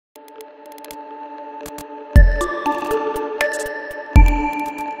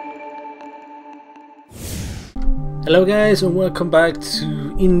Hello guys and welcome back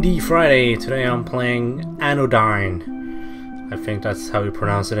to Indie Friday. Today I'm playing Anodyne. I think that's how you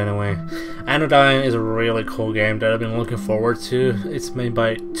pronounce it anyway. Anodyne is a really cool game that I've been looking forward to. It's made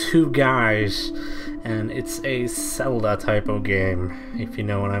by two guys and it's a Zelda type of game, if you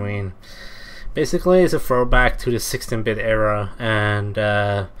know what I mean. Basically it's a throwback to the 16-bit era and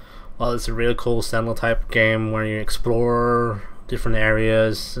well, it's a really cool Zelda type game where you explore different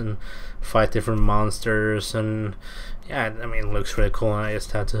areas and fight different monsters, and yeah, I mean, it looks really cool, and I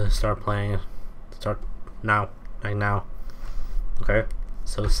just had to start playing it. Start now, like now. Okay,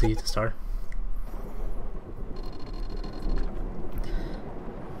 so C to start.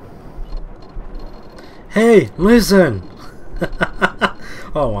 Hey, listen!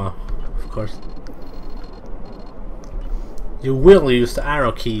 Oh wow, of course. You will use the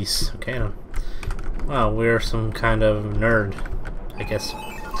arrow keys. Okay then. Wow, we're some kind of nerd, I guess.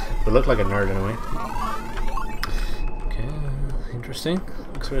 We look like a nerd anyway. Okay, interesting.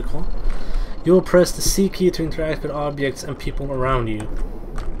 Looks really cool. You will press the C key to interact with objects and people around you.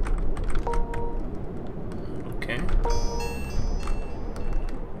 Okay.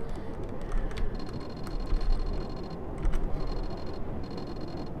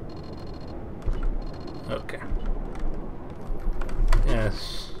 Okay.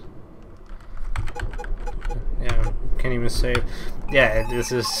 Yes. Yeah, can't even save. Yeah,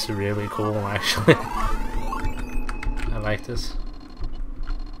 this is really cool actually. I like this.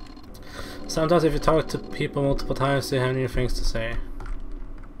 Sometimes if you talk to people multiple times they have new things to say.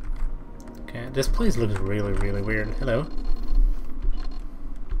 Okay, this place looks really weird. Hello.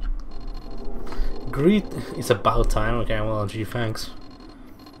 Greet, it's about time. Okay, well gee, thanks.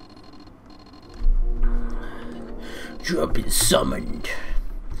 You have been summoned.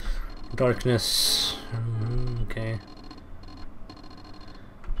 Darkness. Okay.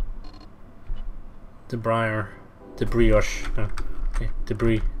 The briar. The brioche. No. Okay.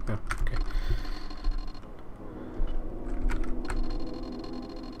 Debris. No. Okay.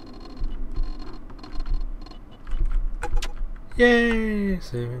 Yay!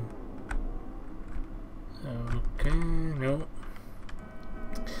 Saving. Okay, no.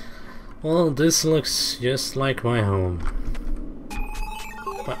 Well, this looks just like my home.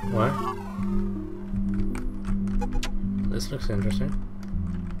 What? This looks interesting.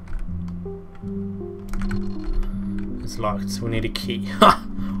 It's locked, so we need a key. Ha!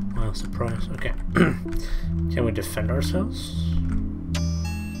 Wow, surprise. Okay. Can we defend ourselves?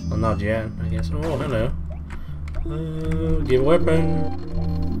 Well, not yet, I guess. Oh, hello. Give a weapon.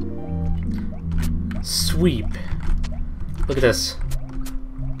 Sweep. Look at this.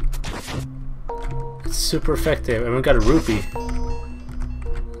 It's super effective. And we got a rupee.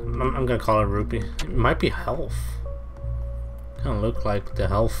 I'm gonna call it a rupee. It might be health. Kind of look like the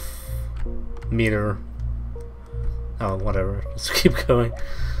health meter. Oh, whatever. Let's keep going.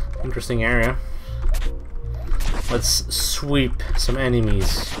 Interesting area. Let's sweep some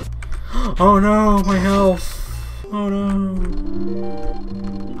enemies. Oh no, my health. Oh no.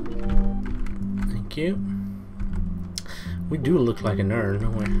 Thank you. We do look like a nerd,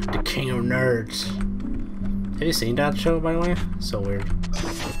 don't we? The king of nerds. Have you seen that show, by the way? So weird.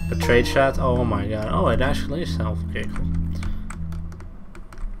 The trade chat. Oh my god. Oh, it actually is health. Okay, cool.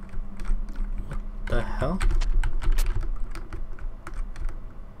 What the hell?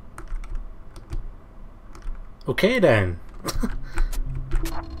 Okay then.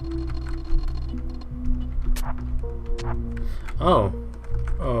 Oh.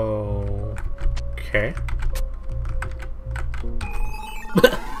 Okay.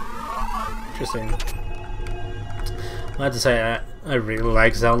 Interesting. I have to say, I really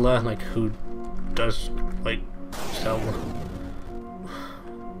like Zelda. Like, who does like Zelda?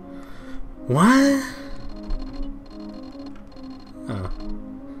 What? Oh.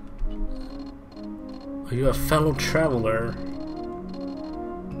 Are you a fellow traveler?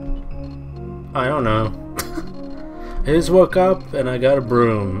 I don't know. I just woke up and I got a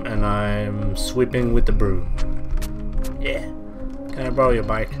broom and I'm sweeping with the broom. Yeah. Can I borrow your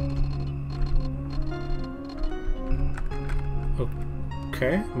bike?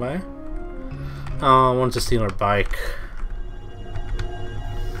 Okay, bye. Oh, I want to steal her bike.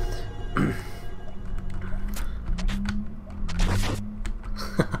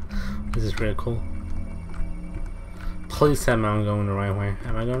 This is really cool. Please tell me I'm going the right way.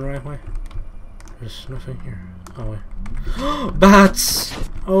 Am I going the right way? There's nothing here. Oh wait. Bats!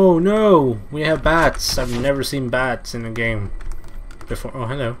 Oh no! We have bats! I've never seen bats in a game before. Oh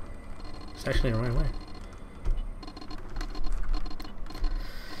hello. It's actually the right way.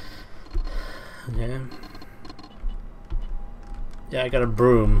 Yeah. Yeah, I got a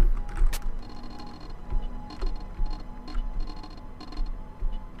broom.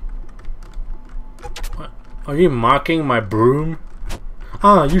 Are you mocking my broom?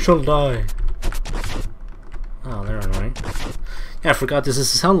 Ah, you shall die. Oh, they're annoying. Yeah, I forgot this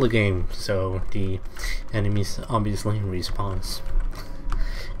is a Zelda game, so the enemies obviously respawns.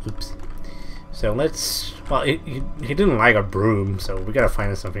 Oops. So let's... Well, he didn't like a broom, so we gotta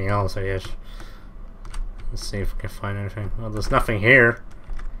find something else, I guess. Let's see if we can find anything. Well, there's nothing here.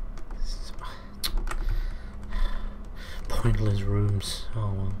 Pointless rooms.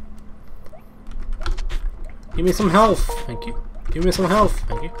 Oh well. Give me some health, thank you. Give me some health,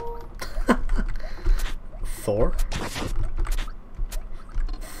 thank you. 4.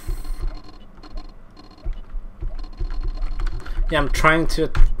 Yeah, I'm trying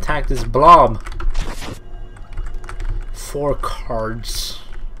to attack this blob. 4 cards.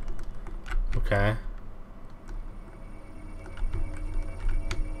 Okay.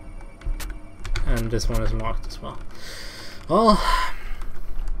 And this one is marked as well. Well,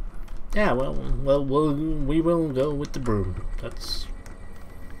 yeah. Well, we will go with the broom.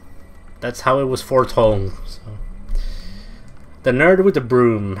 That's how it was foretold. So. The nerd with the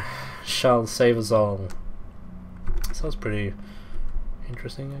broom shall save us all. Sounds pretty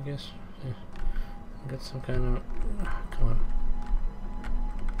interesting, I guess. Yeah. Got some kind of... Come on.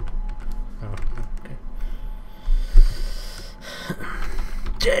 Oh, okay.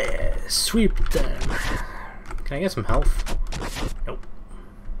 Yeah, sweep them. Can I get some health? Nope.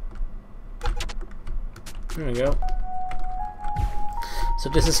 There we go. So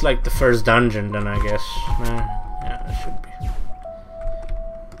this is like the first dungeon then, I guess. Yeah, it should be.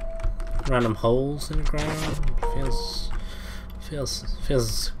 Random holes in the ground.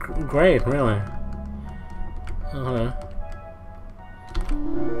 Feels great, really. Okay.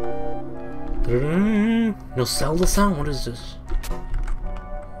 No Zelda sound? What is this?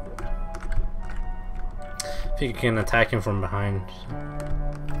 I think you can attack him from behind.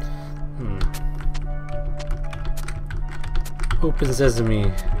 Open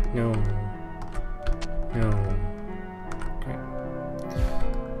sesame. No. No. Okay.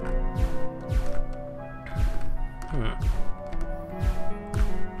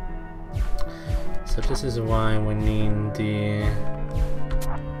 So this is why we need the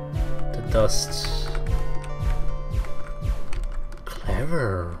dust.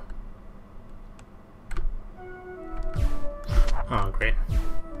 Clever. Oh, great.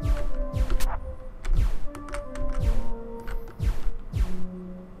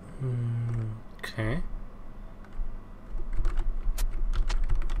 Okay.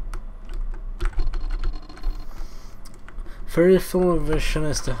 Very full of vision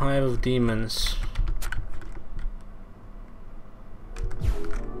is the hive of demons.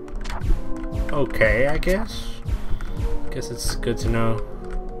 Okay, I guess. Guess it's good to know.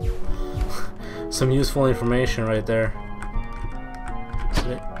 Some useful information right there.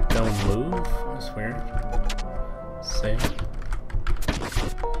 Don't move? That's weird. Save.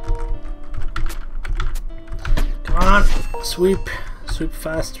 Come on! Sweep! Sweep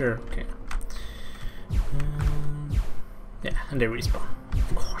faster. Okay. Yeah, and they respawn.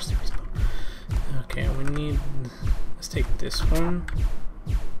 Of course they respawn. Okay, we need... Let's take this one.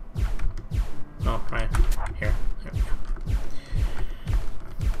 Oh, right. Here. There we go.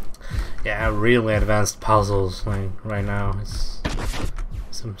 Yeah, really advanced puzzles like right now. It's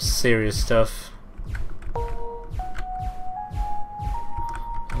some serious stuff.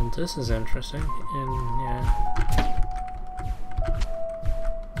 And this is interesting. And yeah.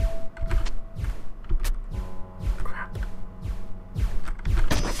 Crap.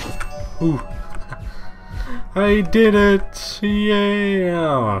 Ooh. I did it! Yay!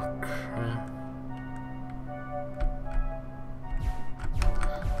 Oh, crap.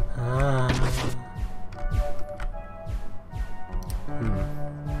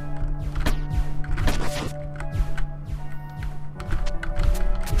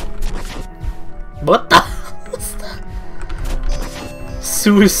 What the hell is that?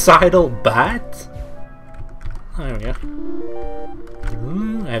 Suicidal bat? Oh, there we go.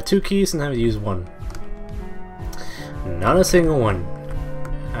 I have 2 keys and I have to use 1. Not a single one.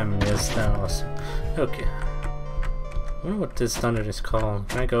 I missed that. Awesome. Okay. I wonder what this thunder is called.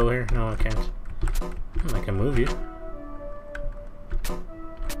 Can I go here? No, I can't. I can move you.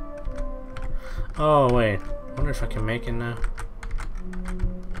 Oh, wait. I wonder if I can make it now.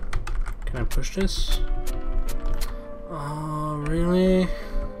 Can I push this? Oh, really?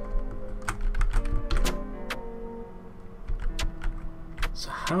 So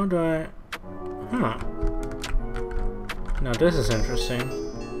how do I... Huh. Now this is interesting.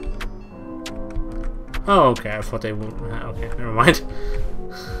 Oh, okay, I thought they would... Okay, never mind.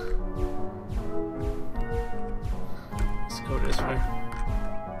 Let's go this way.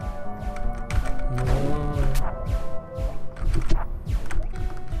 No.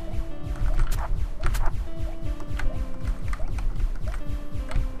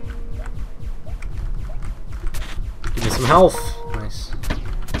 health. Nice.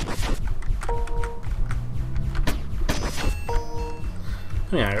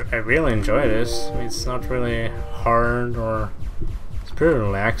 Yeah, I really enjoy this. I mean, it's not really hard or... It's pretty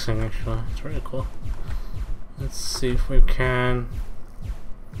relaxing, actually. It's really cool. Let's see if we can...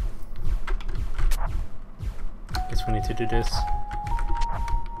 Guess we need to do this.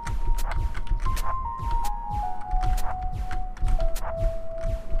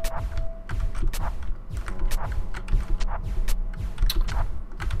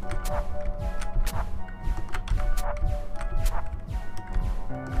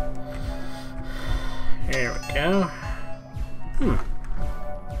 There we go.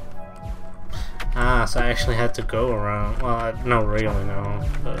 Ah, so I actually had to go around. Well, not really, no,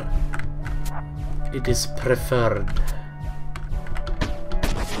 but it is preferred.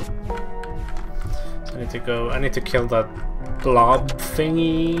 So I need to go. I need to kill that blob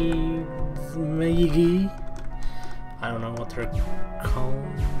thingy, maybe. I don't know what they're called.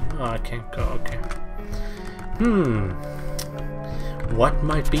 Oh, I can't go. Okay. What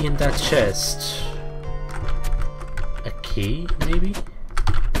might be in that chest? A key, maybe?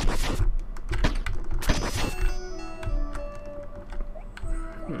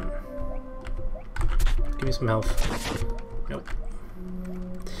 Give me some health. Nope.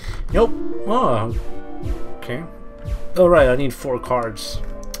 Nope. Oh. Okay. Oh right, I need 4 cards.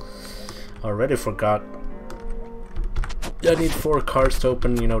 Already forgot. I need 4 cards to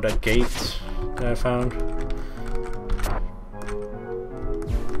open, you know, that gate that I found.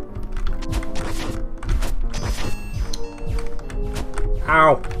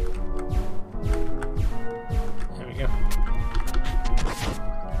 Ow! There we go.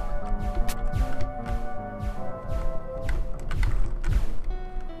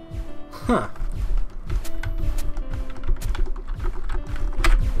 Huh.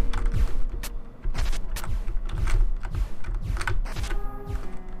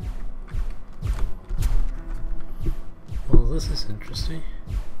 Well, this is interesting.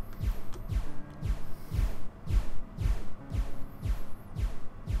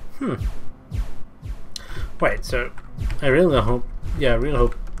 Wait, so I really hope, yeah, I really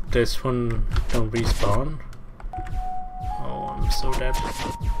hope this one don't respawn. Oh, I'm so dead.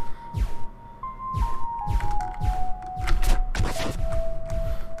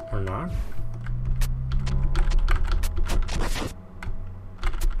 Or not?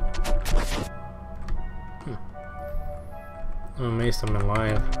 I'm amazed I'm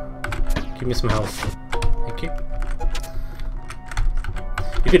alive. Give me some health. Thank you.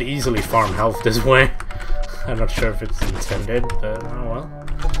 You could easily farm health this way. I'm not sure if it's intended, but oh well.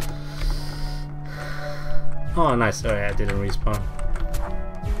 Oh, nice. Oh yeah, it didn't respawn.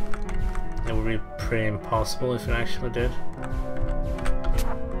 It would be pretty impossible if it actually did.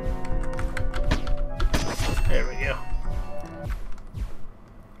 There we go.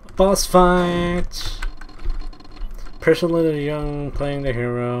 Boss fight! Personally young, playing the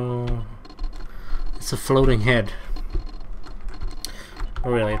hero. It's a floating head.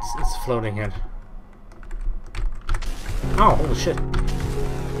 Oh really, it's a floating head. Oh, holy shit.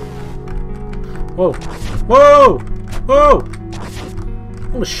 Whoa. Whoa! Whoa!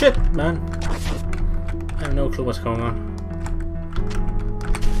 Holy shit, man. I have no clue what's going on.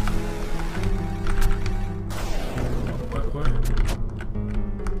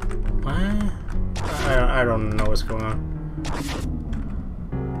 What? I don't know what's going on.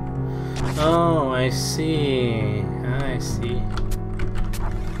 Oh, I see. I see.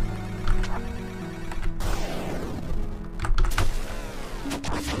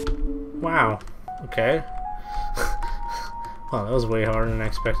 Wow. Okay. Well, that was way harder than I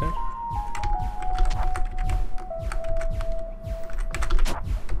expected.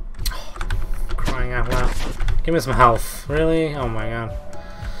 Crying out loud. Give me some health. Really? Oh my god.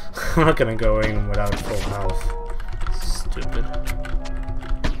 I'm not gonna go in without full health. Stupid.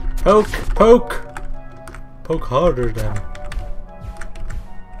 Poke! Poke! Poke harder then.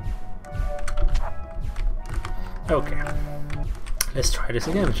 Okay. Let's try this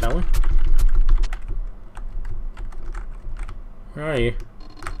again, shall we? Where are you?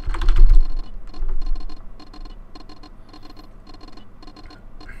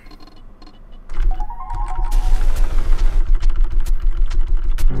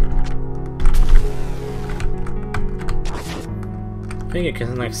 I think you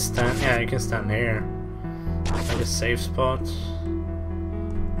can like stand, yeah, you can stand here. Like a safe spot.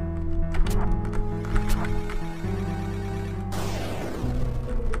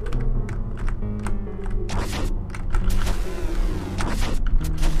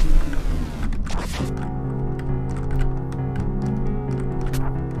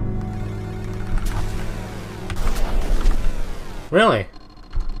 Really?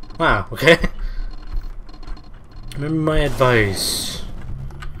 Wow, okay. Remember my advice.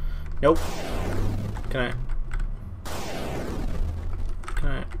 Nope. Can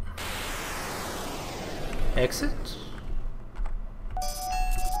I exit?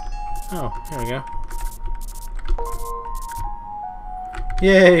 Oh, here we go.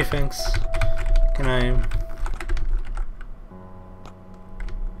 Yay, thanks. Can I...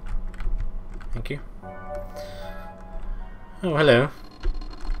 Thank you. Oh, hello.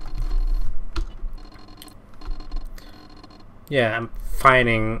 Yeah, I'm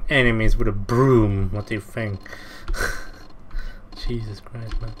fighting enemies with a broom. What do you think? Jesus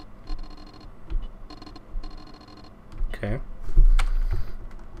Christ, man. Okay.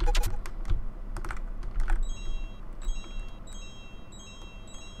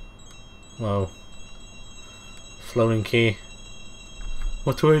 Whoa. Floating key.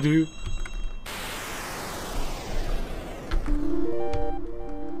 What do I do?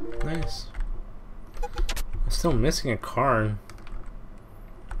 Nice. I'm still missing a card.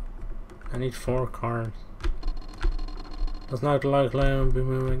 I need 4 cards. Does not likely I'll be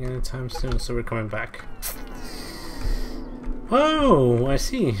moving anytime soon, so we're coming back. Oh, I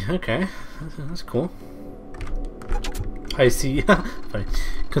see. Okay, that's cool. I see. Fine.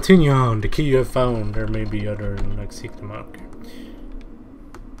 Continue on. The key you have found. There may be other, like, seek them out.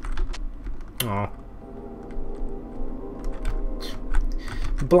 Oh.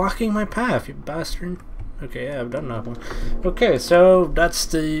 Blocking my path, you bastard. Okay, yeah, I've done that one. Okay, so that's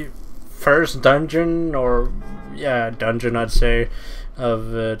the first dungeon, or yeah, dungeon I'd say,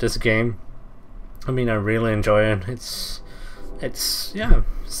 of this game. I mean, I really enjoy it. It's yeah,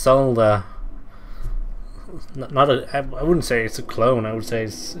 Zelda. Not a. I wouldn't say it's a clone. I would say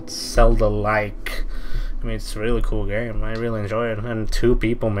it's Zelda-like. I mean, it's a really cool game. I really enjoy it, and 2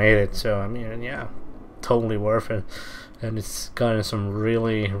 people made it. So I mean, yeah, totally worth it. And it's gotten some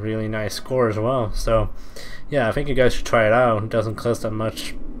really nice score as well. So yeah, I think you guys should try it out. It doesn't cost that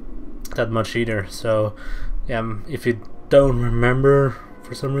much either. So yeah, if you don't remember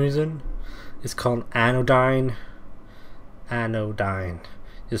for some reason, it's called Anodyne. Anodyne.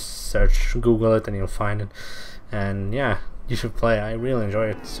 Just search, Google it, and you'll find it. And yeah, you should play. I really enjoy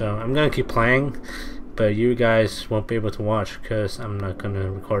it. So I'm gonna keep playing, but you guys won't be able to watch because I'm not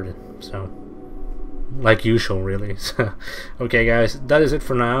gonna record it. So, like usual, really. So, okay, guys, that is it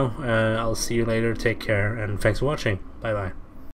for now. I'll see you later. Take care, and thanks for watching. Bye bye.